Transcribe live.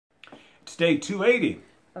It's day 280.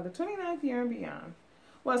 Of the 29th year and beyond.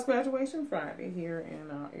 Well, it's graduation Friday here in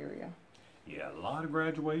our area. Yeah, a lot of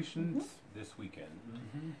graduations this weekend.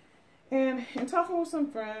 And in talking with some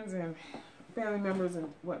friends and family members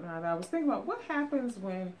and whatnot, I was thinking about what happens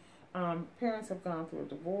when parents have gone through a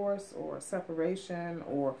divorce or a separation,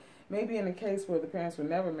 or maybe in a case where the parents were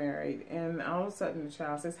never married, and all of a sudden the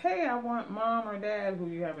child says, hey, I want mom or dad, who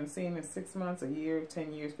you haven't seen in 6 months, a year,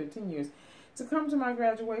 10 years, 15 years, to come to my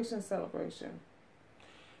graduation celebration.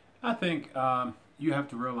 I think you have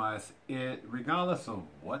to realize it, regardless of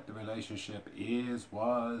what the relationship is,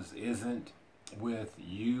 was, isn't, with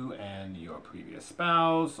you and your previous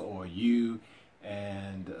spouse, or you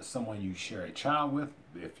and someone you share a child with,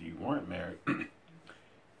 if you weren't married,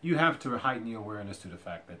 you have to heighten your awareness to the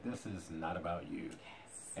fact that this is not about you.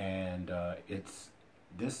 Yes. And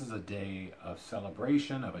this is a day of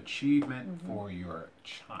celebration, of achievement for your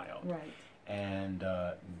child. Right. And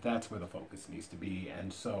that's where the focus needs to be.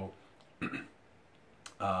 And so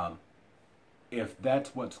if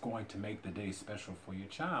that's what's going to make the day special for your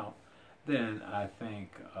child, then I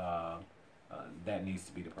think that needs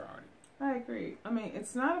to be the priority. I agree. I mean,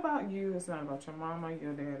 it's not about you. It's not about your mama,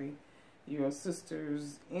 your daddy, your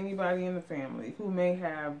sisters, anybody in the family who may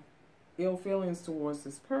have ill feelings towards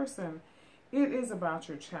this person. It is about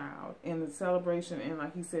your child and the celebration and,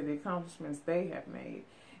 like he said, the accomplishments they have made.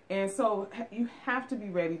 And so you have to be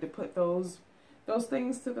ready to put those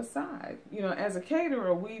things to the side. You know, as a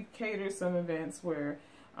caterer, we've catered some events where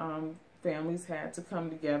families had to come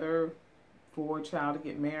together for a child to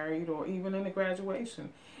get married, or even in a graduation.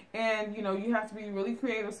 And, you know, you have to be really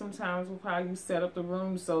creative sometimes with how you set up the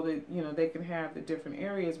room so that, you know, they can have the different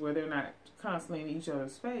areas where they're not constantly in each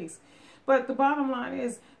other's face. But the bottom line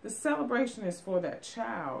is the celebration is for that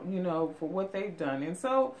child, you know, for what they've done. And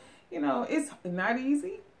so, you know, it's not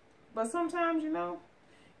easy, but sometimes, you know,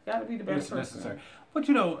 got to be the best person. It's necessary. But,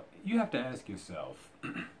 you know, you have to ask yourself,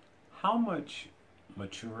 how much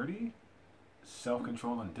maturity,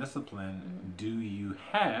 self-control, and discipline do you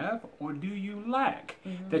have, or do you lack,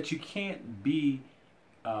 that you can't be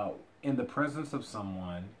in the presence of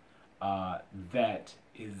someone that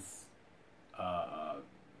is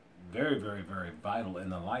very, very, very vital in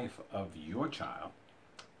the life of your child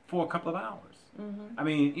for a couple of hours? I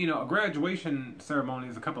mean, you know, a graduation ceremony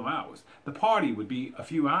is a couple of hours. The party would be a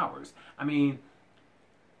few hours. I mean,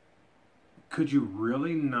 could you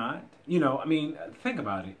really not? You know, I mean, think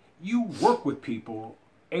about it. You work with people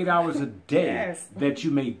 8 hours a day that you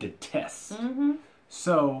may detest.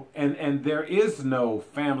 So, and there is no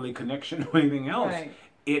family connection or anything else. Right.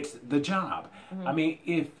 It's the job. I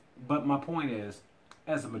mean, but my point is,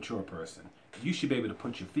 as a mature person, you should be able to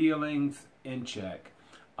put your feelings in check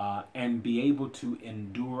and be able to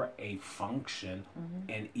endure a function,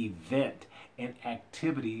 an event, an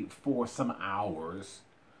activity for some hours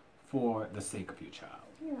for the sake of your child.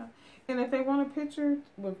 Yeah. And if they want a picture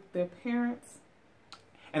with their parents.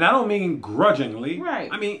 And I don't mean grudgingly. Right.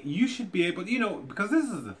 I mean, you should be able, you know, because this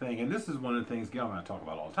is the thing, and this is one of the things Gail and I talk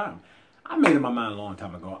about all the time. I made up my mind a long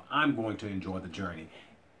time ago, I'm going to enjoy the journey.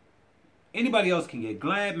 Anybody else can get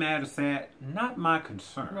glad, mad, or sad. Not my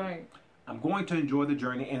concern. Right. I'm going to enjoy the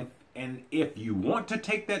journey, and if you want to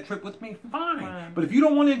take that trip with me, fine. But if you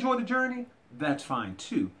don't want to enjoy the journey, that's fine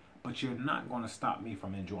too. But you're not going to stop me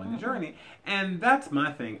from enjoying the journey. And that's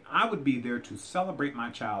my thing. I would be there to celebrate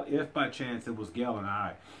my child if by chance it was Gail and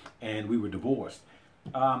I and we were divorced.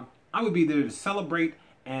 I would be there to celebrate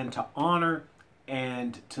and to honor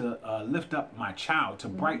and to lift up my child, to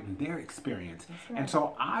brighten their experience. Right. And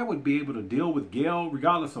so I would be able to deal with Gail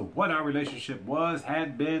regardless of what our relationship was,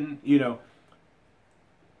 had been, you know.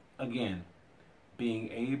 Again,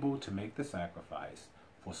 being able to make the sacrifice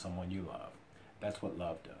for someone you love. That's what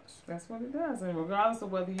love does. That's what it does. And regardless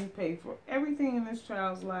of whether you pay for everything in this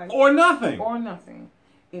child's life. Or nothing. Or nothing.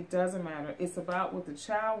 It doesn't matter. It's about what the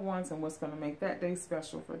child wants and what's going to make that day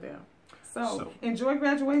special for them. So enjoy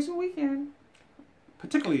graduation weekend.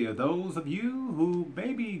 Particularly those of you who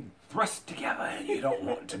may be thrust together and you don't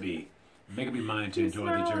want to be. Make up your mind to enjoy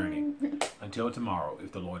the journey. Until tomorrow,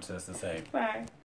 if the Lord says the same. Bye.